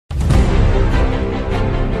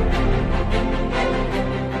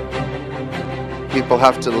People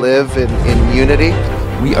have to live in unity.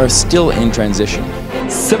 We are still in transition.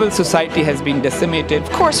 Civil society has been decimated.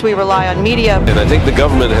 Of course, we rely on media. And I think the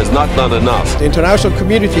government has not done enough. The international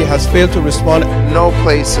community has failed to respond. No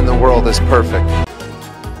place in the world is perfect.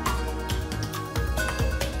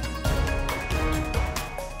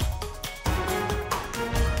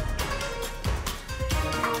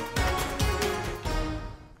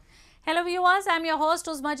 Hello viewers, I am your host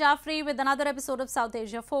Uzma Jafri with another episode of South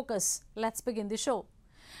Asia Focus. Let's begin the show.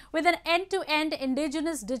 With an end-to-end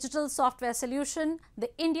indigenous digital software solution, the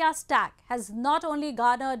India Stack has not only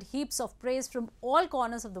garnered heaps of praise from all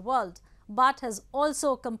corners of the world, but has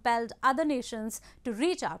also compelled other nations to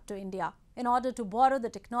reach out to India in order to borrow the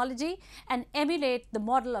technology and emulate the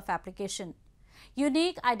model of application.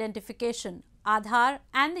 Unique identification, Aadhaar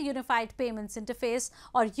and the Unified Payments Interface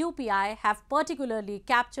or UPI have particularly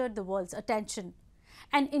captured the world's attention.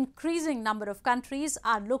 An increasing number of countries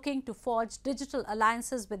are looking to forge digital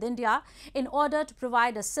alliances with India in order to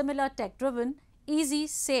provide a similar tech-driven, easy,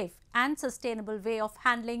 safe and sustainable way of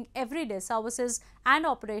handling everyday services and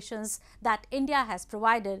operations that India has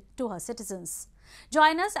provided to her citizens.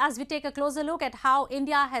 Join us as we take a closer look at how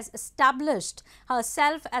India has established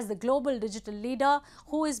herself as the global digital leader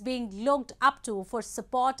who is being looked up to for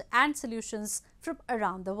support and solutions from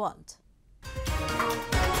around the world.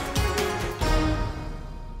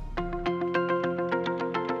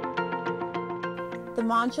 The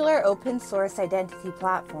Modular Open Source Identity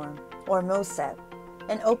Platform, or MOSIP,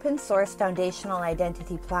 an open source foundational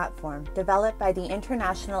identity platform developed by the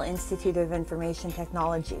International Institute of Information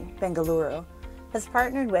Technology, Bengaluru, has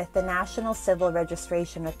partnered with the National Civil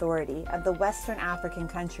Registration Authority of the Western African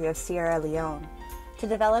country of Sierra Leone to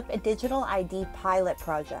develop a digital ID pilot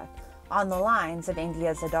project on the lines of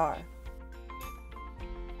India's Aadhaar.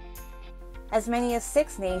 As many as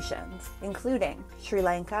 6 nations, including Sri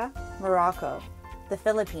Lanka, Morocco, the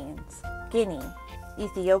Philippines, Guinea,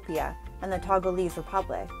 Ethiopia, and the Togolese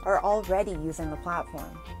Republic are already using the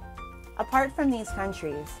platform. Apart from these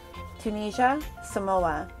countries, Tunisia,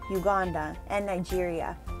 Samoa, Uganda, and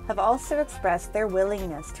Nigeria have also expressed their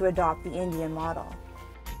willingness to adopt the Indian model.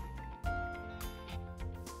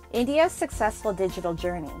 India's successful digital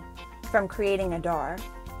journey, from creating Aadhaar,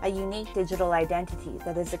 a unique digital identity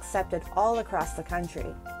that is accepted all across the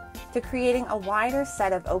country, to creating a wider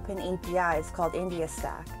set of open APIs called India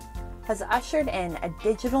Stack, has ushered in a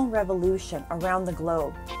digital revolution around the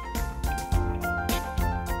globe.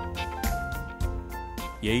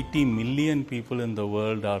 80 million people in the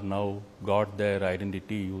world are now got their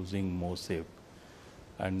identity using MOSIP,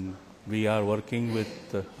 and we are working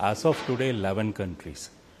with, as of today, 11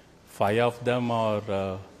 countries. 5 of them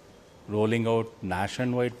are rolling out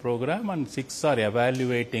nationwide program, and 6 are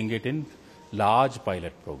evaluating it in large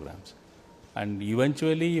pilot programs. And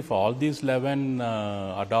eventually, if all these 11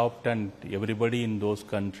 adopt and everybody in those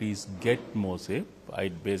countries get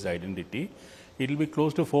MOSIP-based identity, it will be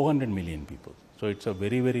close to 400 million people. So it's a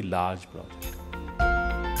very, very large project.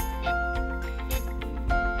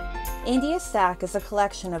 India Stack is a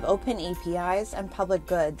collection of open APIs and public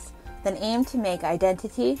goods that aim to make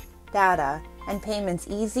identity, data, and payments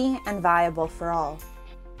easy and viable for all.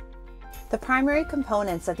 The primary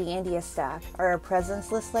components of the India Stack are a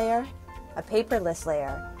presence-less layer, a paperless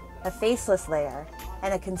layer, a faceless layer,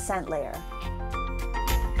 and a consent layer.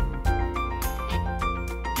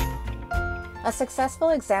 A successful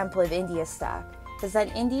example of India Stack is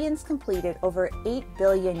that Indians completed over 8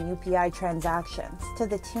 billion UPI transactions to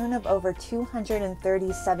the tune of over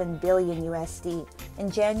 237 billion USD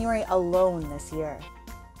in January alone this year.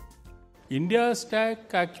 India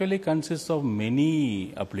Stack actually consists of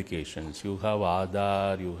many applications. You have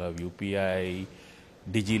Aadhaar, you have UPI,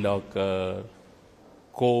 DigiLocker,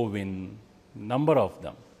 CoWIN, number of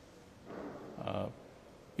them.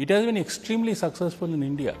 It has been extremely successful in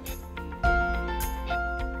India.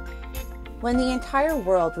 When the entire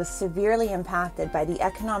world was severely impacted by the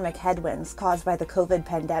economic headwinds caused by the COVID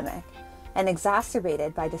pandemic and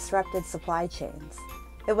exacerbated by disrupted supply chains,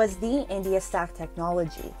 it was the India Stack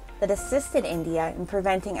technology that assisted India in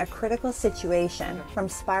preventing a critical situation from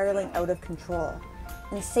spiraling out of control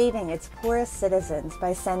and saving its poorest citizens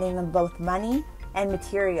by sending them both money and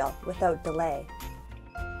material without delay.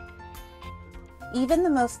 Even the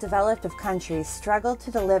most developed of countries struggled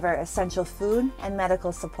to deliver essential food and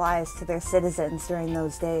medical supplies to their citizens during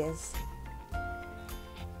those days.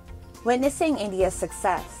 Witnessing India's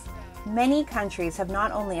success, many countries have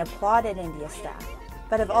not only applauded India Stack,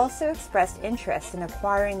 but have also expressed interest in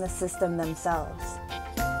acquiring the system themselves.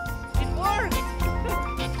 It worked!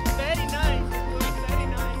 Very nice. Very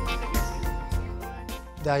nice.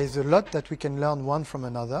 There is a lot that we can learn one from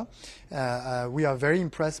another. We are very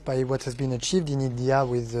impressed by what has been achieved in India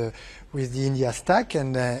with the India Stack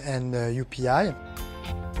and UPI.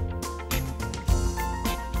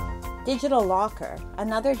 Digital Locker,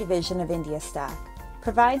 another division of India Stack,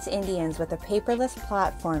 provides Indians with a paperless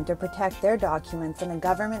platform to protect their documents in a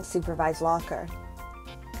government-supervised locker.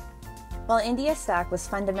 While India Stack was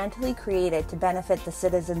fundamentally created to benefit the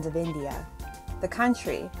citizens of India, the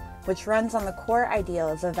country, which runs on the core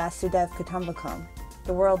ideals of Vasudhaiva Kutumbakam,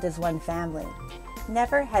 the world is one family,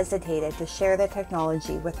 never hesitated to share the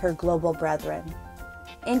technology with her global brethren.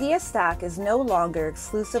 India Stack is no longer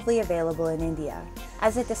exclusively available in India.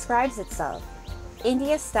 As it describes itself,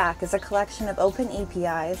 India Stack is a collection of open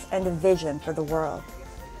APIs and a vision for the world.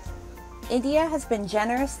 India has been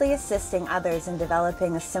generously assisting others in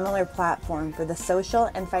developing a similar platform for the social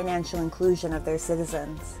and financial inclusion of their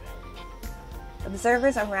citizens.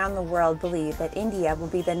 Observers around the world believe that India will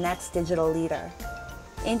be the next digital leader.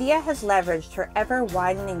 India has leveraged her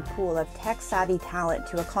ever-widening pool of tech-savvy talent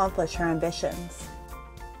to accomplish her ambitions.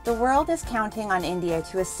 The world is counting on India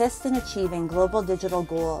to assist in achieving global digital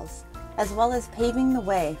goals, as well as paving the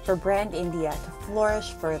way for Brand India to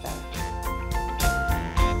flourish further.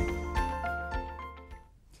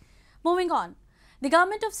 Moving on, the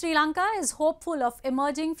government of Sri Lanka is hopeful of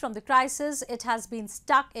emerging from the crisis it has been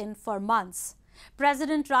stuck in for months.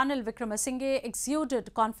 President Ranil Wickremesinghe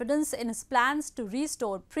exuded confidence in his plans to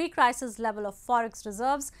restore pre-crisis level of forex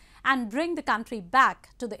reserves and bring the country back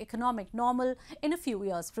to the economic normal in a few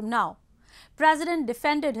years from now. President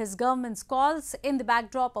defended his government's calls in the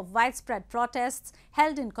backdrop of widespread protests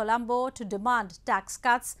held in Colombo to demand tax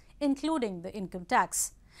cuts, including the income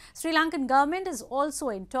tax. Sri Lankan government is also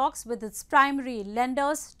in talks with its primary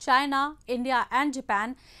lenders, China, India and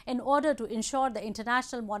Japan, in order to ensure the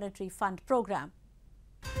International Monetary Fund program.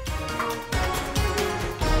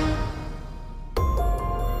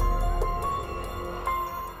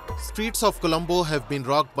 Streets of Colombo have been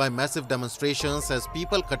rocked by massive demonstrations as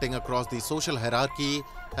people cutting across the social hierarchy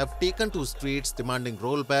have taken to streets demanding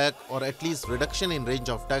rollback or at least reduction in range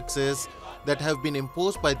of taxes that have been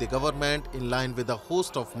imposed by the government in line with a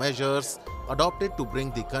host of measures adopted to bring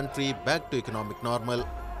the country back to economic normal.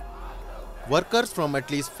 Workers from at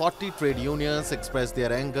least 40 trade unions expressed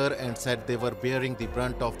their anger and said they were bearing the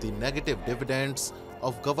brunt of the negative dividends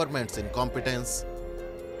of government's incompetence.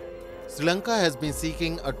 Sri Lanka has been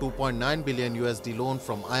seeking a $2.9 billion USD loan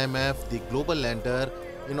from IMF, the global lender,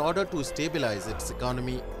 in order to stabilize its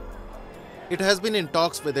economy. It has been in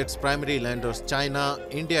talks with its primary lenders China,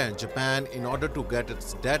 India and Japan in order to get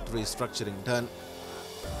its debt restructuring done.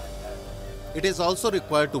 It is also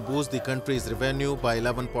required to boost the country's revenue by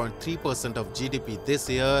 11.3% of GDP this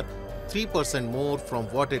year, 3% more from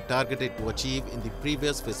what it targeted to achieve in the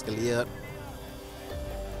previous fiscal year.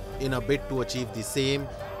 In a bid to achieve the same,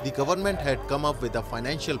 the government had come up with a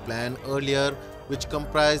financial plan earlier which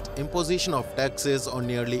comprised imposition of taxes on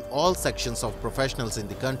nearly all sections of professionals in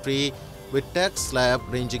the country, with tax slab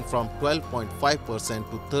ranging from 12.5%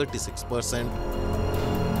 to 36%.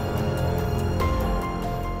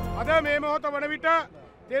 අද මේ මොහොත වන විට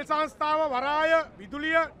තෙල් සංස්ථාව වරාය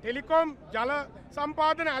විදුලිය Telecom ජල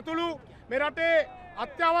සම්පාදන ඇතුළු මේ රටේ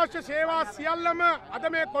අත්‍යවශ්‍ය සේවා සියල්ලම අද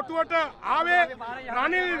මේ කොටුවට ආවේ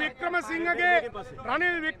රනිල්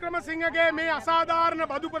වික්‍රමසිංහගේ මේ අසාධාරණ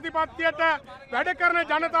බදු ප්‍රතිපත්තියට වැඩ කරන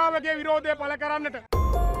ජනතාවගේ විරෝධය පළ කරන්නට.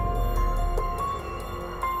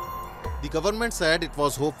 The government said it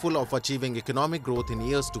was hopeful of achieving economic growth in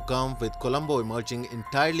years to come, with Colombo emerging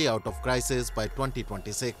entirely out of crisis by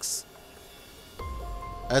 2026.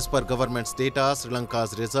 As per government's data, Sri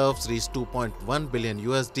Lanka's reserves reached 2.1 billion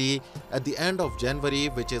USD at the end of January,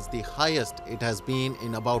 which is the highest it has been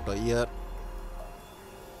in about a year.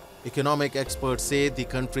 Economic experts say the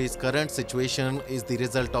country's current situation is the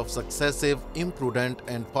result of successive, imprudent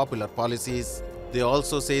and popular policies. They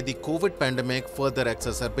also say the COVID pandemic further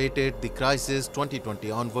exacerbated the crisis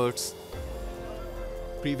 2020 onwards.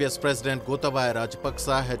 Previous President Gotabaya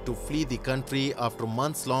Rajapaksa had to flee the country after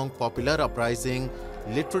months-long popular uprising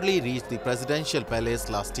literally reached the presidential palace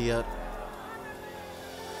last year.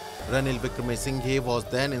 Ranil Wickremesinghe was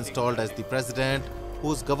then installed as the president,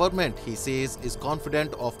 whose government, he says, is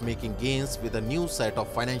confident of making gains with a new set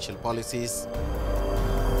of financial policies.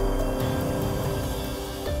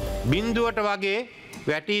 බින්දුවට වගේ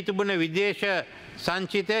වැටී තිබුණ විදේශ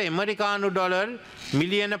සංචිතය ඇමරිකානු dollar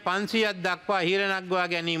මිලියන 500ක් දක්වා ඉහළ නගවා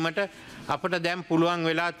ගැනීමට අපට දැන් පුළුවන්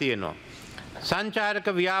වෙලා තියෙනවා. සංචාරක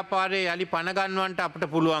ව්‍යාපාරයේ යලි පණ ගන්නවන්ට අපට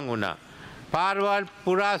පුළුවන් වුණා. පාරවල්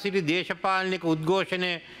පුරා සිටි දේශපාලනික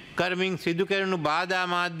උද්ඝෝෂණය කරමින් සිදු කෙරෙනු බාධා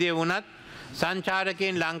මාධ්‍ය වුණත්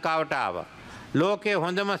සංචාරකයන් ලංකාවට ආවා. ලෝකයේ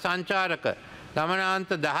හොඳම සංචාරක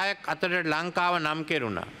ගමනාන්ත 10ක් අතරට ලංකාව නම්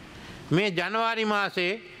කෙරුණා. මේ ජනවාරි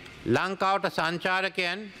මාසයේ ලංකාවට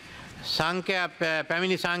සංචාරකයන්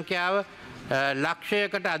පැමිණි සංඛ්‍යාව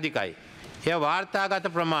ලක්ෂයකට අධිකයි. එය වාර්තාගත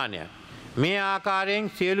ප්‍රමාණයක්. මේ ආකාරයෙන්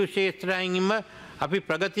සියලු ක්ෂේත්‍රයන්හිම අපි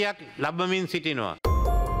ප්‍රගතියක් ලබමින් සිටිනවා.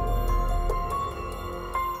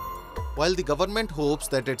 While the government hopes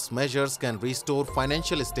that its measures can restore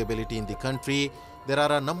financial stability in the country, there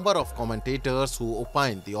are a number of commentators who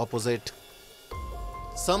opine the opposite.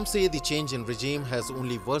 Some say the change in regime has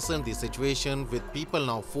only worsened the situation, with people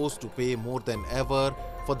now forced to pay more than ever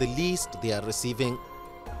for the least they are receiving.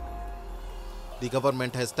 The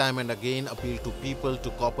government has time and again appealed to people to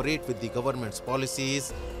cooperate with the government's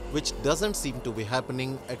policies, which doesn't seem to be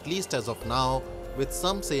happening, at least as of now, with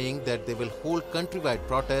some saying that they will hold countrywide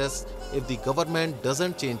protests if the government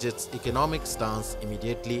doesn't change its economic stance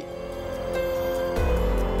immediately.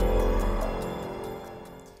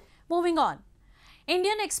 Moving on.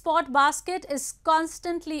 Indian export basket is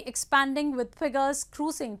constantly expanding, with figures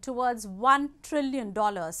cruising towards $1 trillion.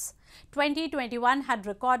 2021 had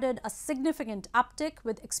recorded a significant uptick,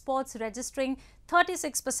 with exports registering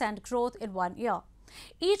 36% growth in 1 year.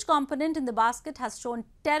 Each component in the basket has shown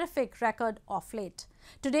terrific record of late.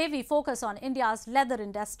 Today we focus on India's leather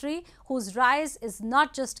industry, whose rise is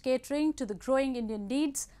not just catering to the growing Indian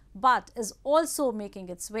needs, but is also making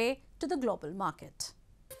its way to the global market.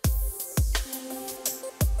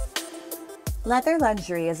 Leather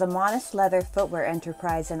Luxury is a modest leather footwear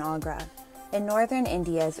enterprise in Agra, in northern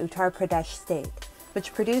India's Uttar Pradesh state,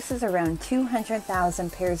 which produces around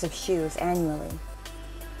 200,000 pairs of shoes annually.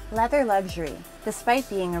 Leather Luxury, despite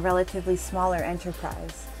being a relatively smaller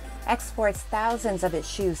enterprise, exports thousands of its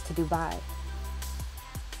shoes to Dubai.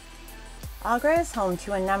 Agra is home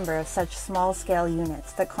to a number of such small-scale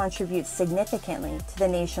units that contribute significantly to the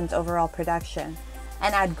nation's overall production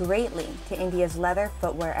and add greatly to India's leather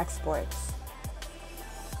footwear exports.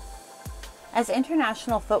 As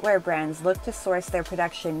international footwear brands look to source their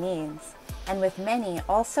production needs, and with many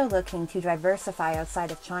also looking to diversify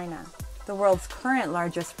outside of China, the world's current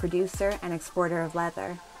largest producer and exporter of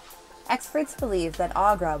leather, experts believe that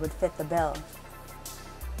Agra would fit the bill.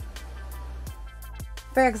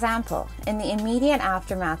 For example, in the immediate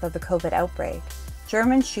aftermath of the COVID outbreak,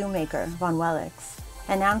 German shoemaker von Wellix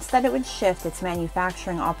announced that it would shift its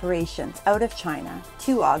manufacturing operations out of China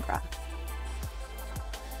to Agra.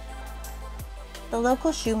 The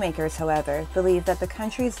local shoemakers, however, believe that the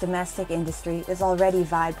country's domestic industry is already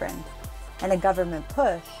vibrant, and a government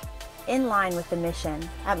push, in line with the mission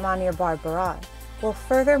at Manirbar Bharat, will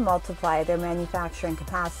further multiply their manufacturing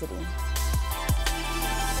capacity.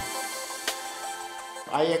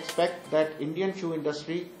 I expect that Indian shoe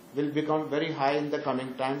industry will become very high in the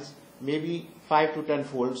coming times, maybe 5 to 10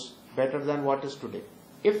 folds better than what is today.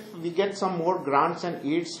 If we get some more grants and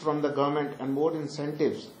aids from the government and more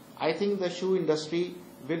incentives, I think the shoe industry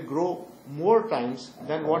will grow more times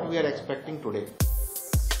than what we are expecting today.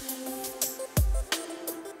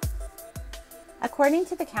 According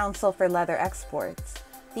to the Council for Leather Exports,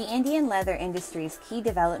 the Indian leather industry's key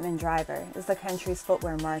development driver is the country's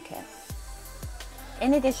footwear market.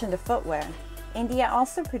 In addition to footwear, India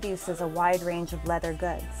also produces a wide range of leather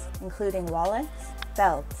goods, including wallets,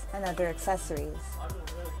 belts, and other accessories.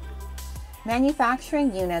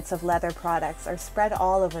 Manufacturing units of leather products are spread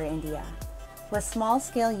all over India, with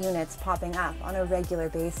small-scale units popping up on a regular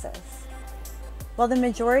basis. While the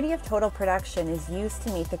majority of total production is used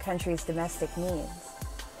to meet the country's domestic needs,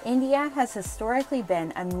 India has historically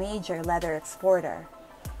been a major leather exporter.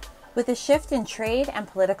 With a shift in trade and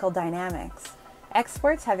political dynamics,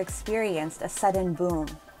 exports have experienced a sudden boom.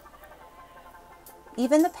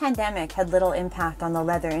 Even the pandemic had little impact on the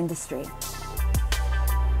leather industry.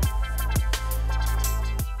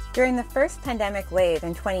 During the first pandemic wave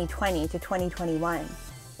in 2020 to 2021,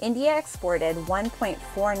 India exported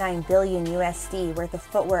 1.49 billion USD worth of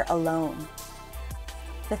footwear alone.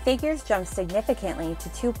 The figures jumped significantly to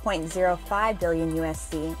 2.05 billion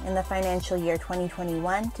USD in the financial year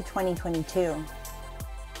 2021 to 2022.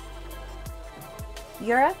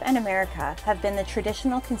 Europe and America have been the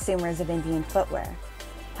traditional consumers of Indian footwear.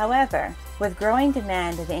 However, with growing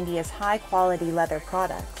demand of India's high-quality leather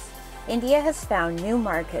products, India has found new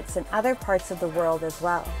markets in other parts of the world as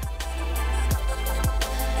well.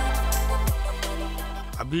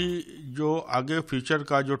 अभी जो आगे future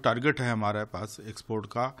का जो target है हमारे पास export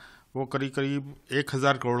का, वो करीब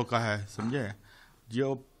 1000 करोड़ का है, समझे,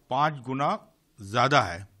 जो 5 गुना ज़्यादा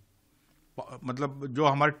है. मतलब जो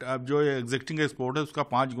हमारे जो एग्जिस्टिंग एक्सपोर्ट है उसका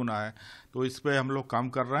 5 गुना है. तो इस पे हम लोग काम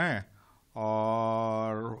कर रहे हैं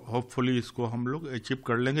और होपफुली इसको हम लोग अचीव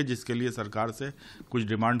कर लेंगे, जिसके लिए सरकार से कुछ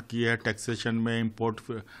डिमांड की है, टैक्सेशन में इंपोर्ट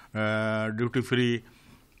ड्यूटी फ्री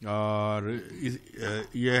और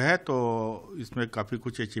ये है, तो इसमें काफ़ी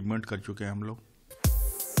कुछ अचीवमेंट कर चुके हैं हम लोग।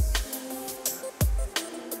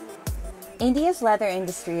 India's leather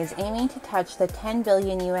industry is aiming to touch the 10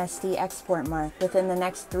 billion USD export mark within the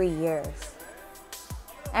next 3 years.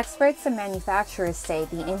 Experts and manufacturers say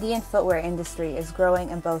the Indian footwear industry is growing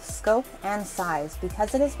in both scope and size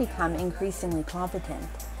because it has become increasingly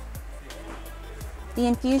competent. The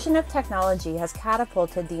infusion of technology has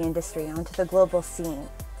catapulted the industry onto the global scene,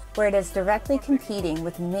 where it is directly competing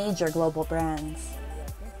with major global brands.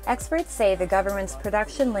 Experts say the government's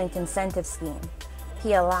production-linked incentive scheme,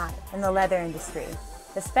 PLI, in the leather industry,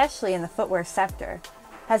 especially in the footwear sector,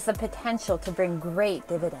 has the potential to bring great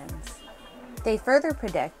dividends. They further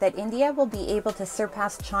predict that India will be able to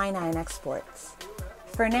surpass China in exports.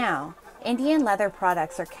 For now, Indian leather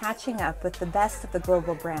products are catching up with the best of the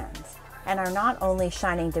global brands and are not only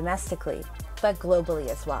shining domestically, but globally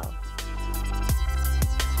as well.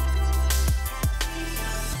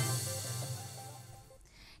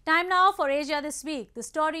 Time now for Asia This Week, the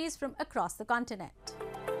stories from across the continent.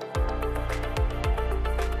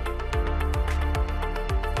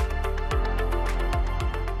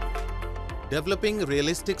 Developing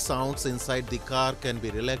realistic sounds inside the car can be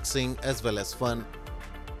relaxing as well as fun.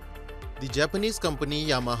 The Japanese company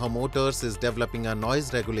Yamaha Motors is developing a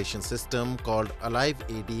noise regulation system called Alive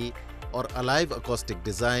AD or Alive Acoustic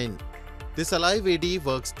Design. This Alive AD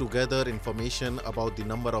works to gather information about the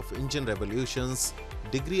number of engine revolutions,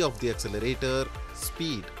 degree of the accelerator,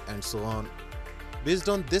 speed, and so on. Based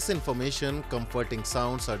on this information, comforting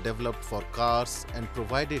sounds are developed for cars and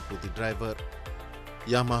provided to the driver.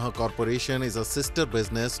 Yamaha Corporation is a sister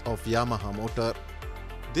business of Yamaha Motor.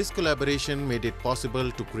 This collaboration made it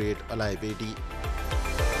possible to create Alive AD.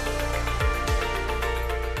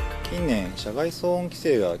 近年、車外騒音規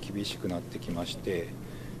制が厳しくなってきまして、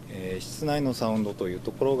室内のサウンドという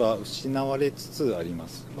ところが失われつつありま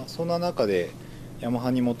す。そんな中で、ヤマハ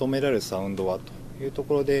に求められるサウンドはというと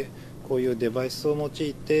ころで、こういうデバイスを用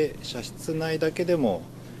いて、車室内だけでも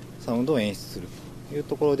サウンドを演出するという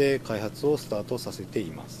ところで開発をスタートさせて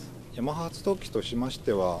います。ヤマハ発動機としまし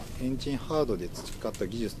ては、エンジンハードで培った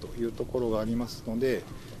技術というところがありますので、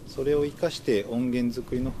それを生かして音源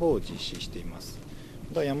作りの方を実施しています。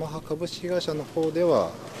またヤマハ株式会社の方で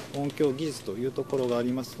は音響技術というところがあ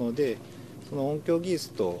りますので、その音響技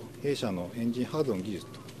術と弊社のエンジンハードの技術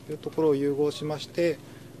というところを融合しまして、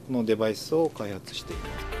このデバイスを開発していま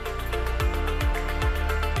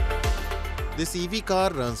す。This EV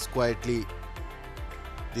car runs quietly.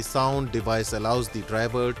 The sound device allows the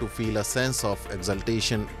driver to feel a sense of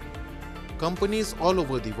exultation. Companies all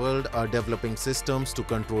over the world are developing systems to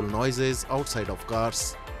control noises outside of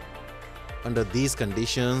cars. Under these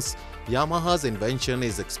conditions, Yamaha's invention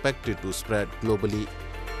is expected to spread globally.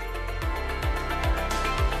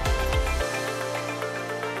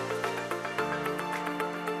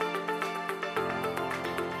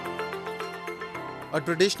 A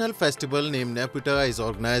traditional festival named Nepeta is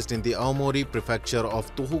organized in the Aomori prefecture of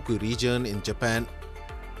Tohoku region in Japan.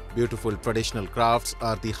 Beautiful traditional crafts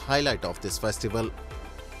are the highlight of this festival.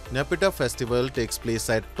 Nepeta festival takes place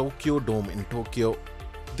at Tokyo Dome in Tokyo.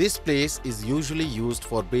 This place is usually used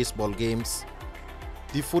for baseball games.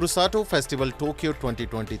 The Furusato Festival Tokyo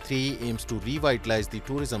 2023 aims to revitalize the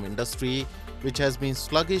tourism industry, which has been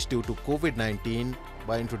sluggish due to COVID-19,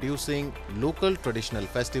 by introducing local traditional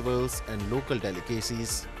festivals and local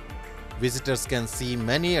delicacies. Visitors can see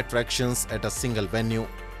many attractions at a single venue.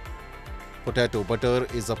 Potato butter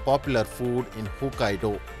is a popular food in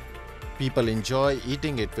Hokkaido. People enjoy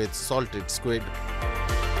eating it with salted squid.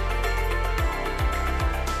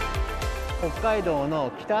 北海道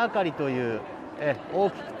の北あかりという大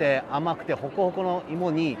きくて甘くてホコホコの芋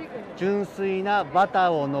に純粋なバタ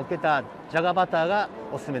ーをのっけたじゃがバターが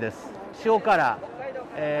おすすめです。塩辛、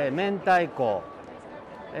明太子、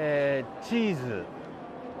チーズ、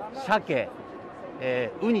鮭、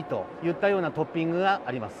ウニといったようなトッピングが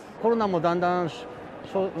あります。コロナもだんだん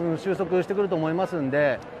収束してくると思いますん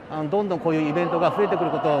で、どんどんこういうイベントが増えてくる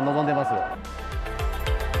ことを望んでいます。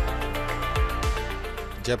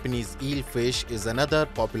Japanese eelfish is another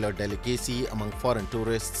popular delicacy among foreign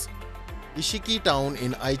tourists. Ishiki town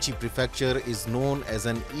in Aichi prefecture is known as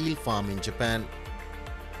an eel farm in Japan.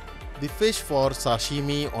 The fish for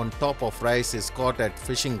sashimi on top of rice is caught at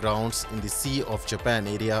fishing grounds in the Sea of Japan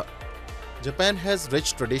area. Japan has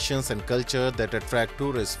rich traditions and culture that attract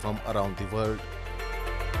tourists from around the world.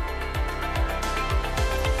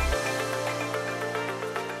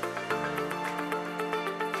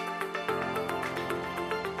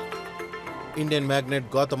 Indian magnate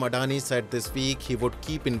Gautam Adani said this week he would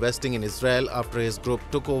keep investing in Israel after his group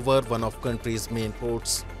took over one of country's main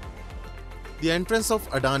ports. The entrance of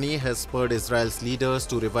Adani has spurred Israel's leaders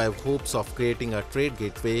to revive hopes of creating a trade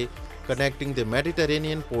gateway connecting the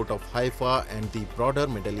Mediterranean port of Haifa and the broader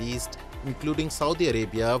Middle East, including Saudi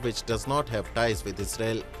Arabia, which does not have ties with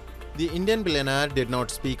Israel. The Indian billionaire did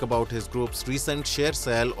not speak about his group's recent share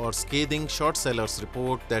sale or scathing short sellers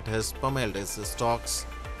report that has pummeled his stocks.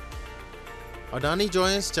 Adani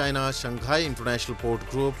joins China's Shanghai International Port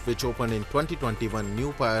Group, which opened in 2021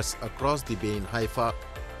 new piers across the bay in Haifa.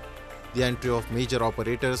 The entry of major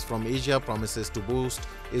operators from Asia promises to boost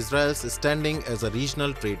Israel's standing as a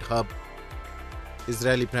regional trade hub.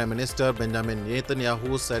 Israeli Prime Minister Benjamin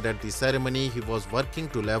Netanyahu said at the ceremony he was working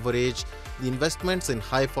to leverage the investments in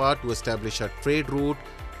Haifa to establish a trade route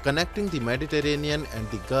connecting the Mediterranean and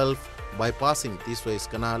the Gulf bypassing the Suez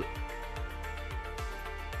Canal.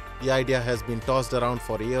 The idea has been tossed around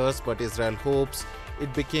for years, but Israel hopes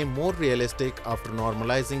it became more realistic after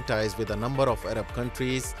normalizing ties with a number of Arab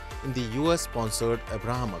countries in the US-sponsored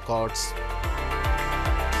Abraham Accords.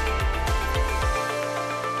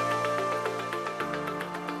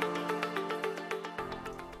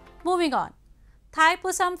 Moving on.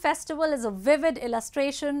 Thaipusam festival is a vivid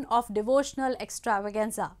illustration of devotional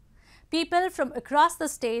extravaganza. People from across the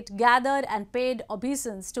state gathered and paid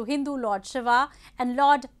obeisance to Hindu Lord Shiva and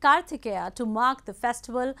Lord Kartikeya to mark the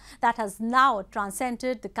festival that has now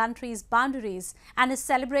transcended the country's boundaries and is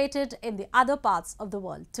celebrated in the other parts of the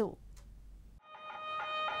world too.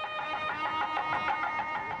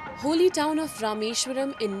 Holy town of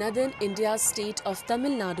Rameshwaram in northern India's state of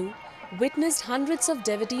Tamil Nadu witnessed hundreds of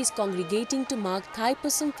devotees congregating to mark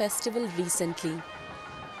Thaipusam festival recently.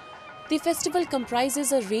 The festival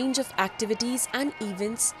comprises a range of activities and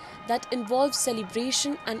events that involve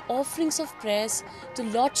celebration and offerings of prayers to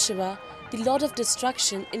Lord Shiva, the Lord of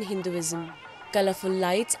Destruction in Hinduism. Colorful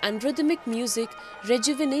lights and rhythmic music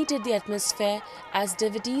rejuvenated the atmosphere as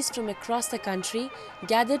devotees from across the country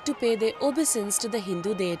gathered to pay their obeisance to the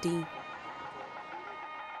Hindu deity.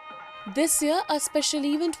 This year, a special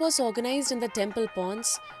event was organized in the temple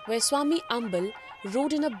ponds, where Swami Ambal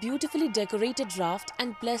rode in a beautifully decorated raft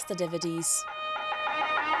and blessed the devotees.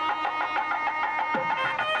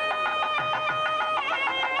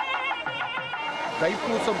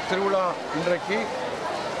 Thaipusam திருவிழா இன்றைக்கு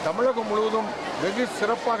தமிழகம் முழுவதும் வெகு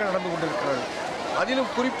சிறப்பாக நடந்து கொண்டிருக்கிறது.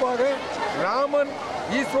 அதிலும் குறிப்பாக ராமன்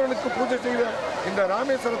ஈஸ்வரனுக்கு பூஜை செய்த இந்த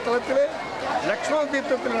ராமேஸ்வர தலத்திலே லக்ஷ்மண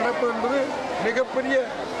தீர்த்தத்தில் நடப்பது என்பது மிகப்பெரிய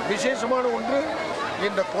விசேஷமான ஒன்று.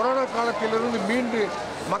 இந்த கொரோனா காலத்திலிருந்து மீண்டு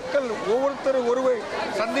மக்கள் ஒவ்வொருத்தரும் ஒருவரை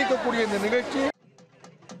சந்திக்கக்கூடிய இந்த நிகழ்ச்சி.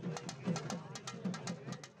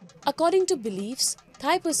 According to beliefs,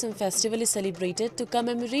 Thaipusam festival is celebrated to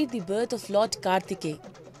commemorate the birth of Lord Kartikeya,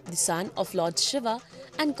 the son of Lord Shiva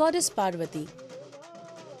and goddess Parvati.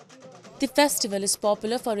 The festival is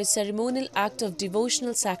popular for its ceremonial act of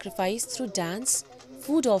devotional sacrifice through dance,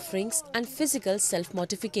 food offerings and physical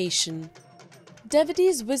self-mortification.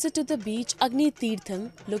 Devotees visit to the beach Agni Tirtham,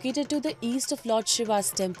 located to the east of Lord Shiva's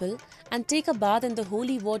temple, and take a bath in the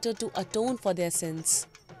holy water to atone for their sins.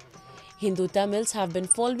 Hindu Tamils have been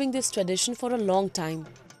following this tradition for a long time.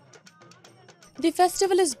 The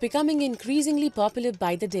festival is becoming increasingly popular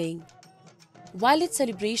by the day. While its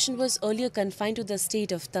celebration was earlier confined to the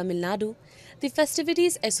state of Tamil Nadu, the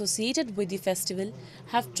festivities associated with the festival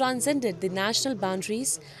have transcended the national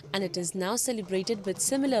boundaries, and it is now celebrated with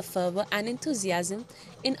similar fervour and enthusiasm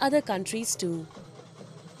in other countries too.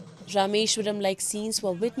 Rameshwaram-like scenes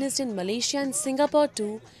were witnessed in Malaysia and Singapore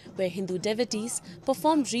too, where Hindu devotees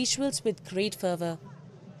performed rituals with great fervour.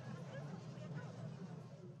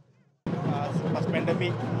 Pas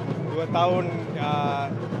pandemik 2 tahun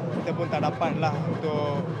kita pun tak dapatlah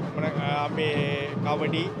untuk ambil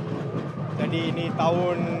kawadi. Jadi ini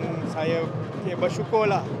tahun saya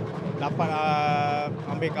bersyukurlah dapat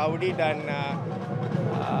ambil kawadi dan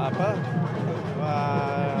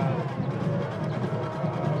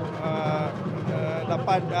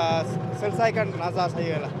dapat selesaikan nazar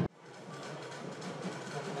saya lah.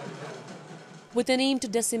 With an aim to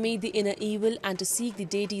decimate the inner evil and to seek the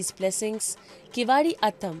deity's blessings, Kivadi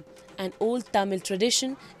Attam, an old Tamil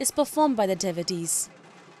tradition, is performed by the devotees.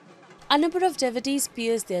 A number of devotees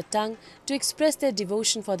pierce their tongue to express their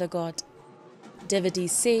devotion for the god.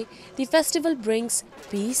 Devotees say the festival brings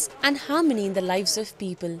peace and harmony in the lives of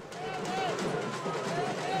people.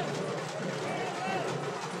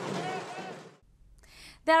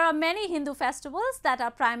 There are many Hindu festivals that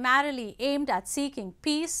are primarily aimed at seeking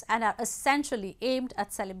peace and are essentially aimed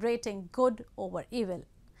at celebrating good over evil.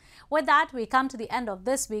 With that, we come to the end of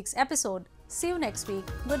this week's episode. See you next week.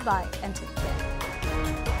 Goodbye and take care.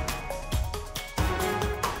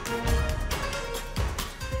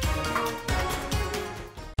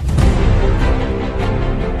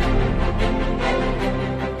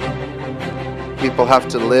 People have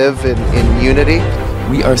to live in unity.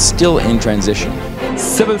 We are still in transition.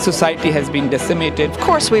 Civil society has been decimated. Of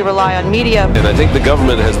course, we rely on media. And I think the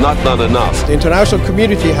government has not done enough. The international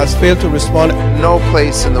community has failed to respond. No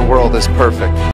place in the world is perfect.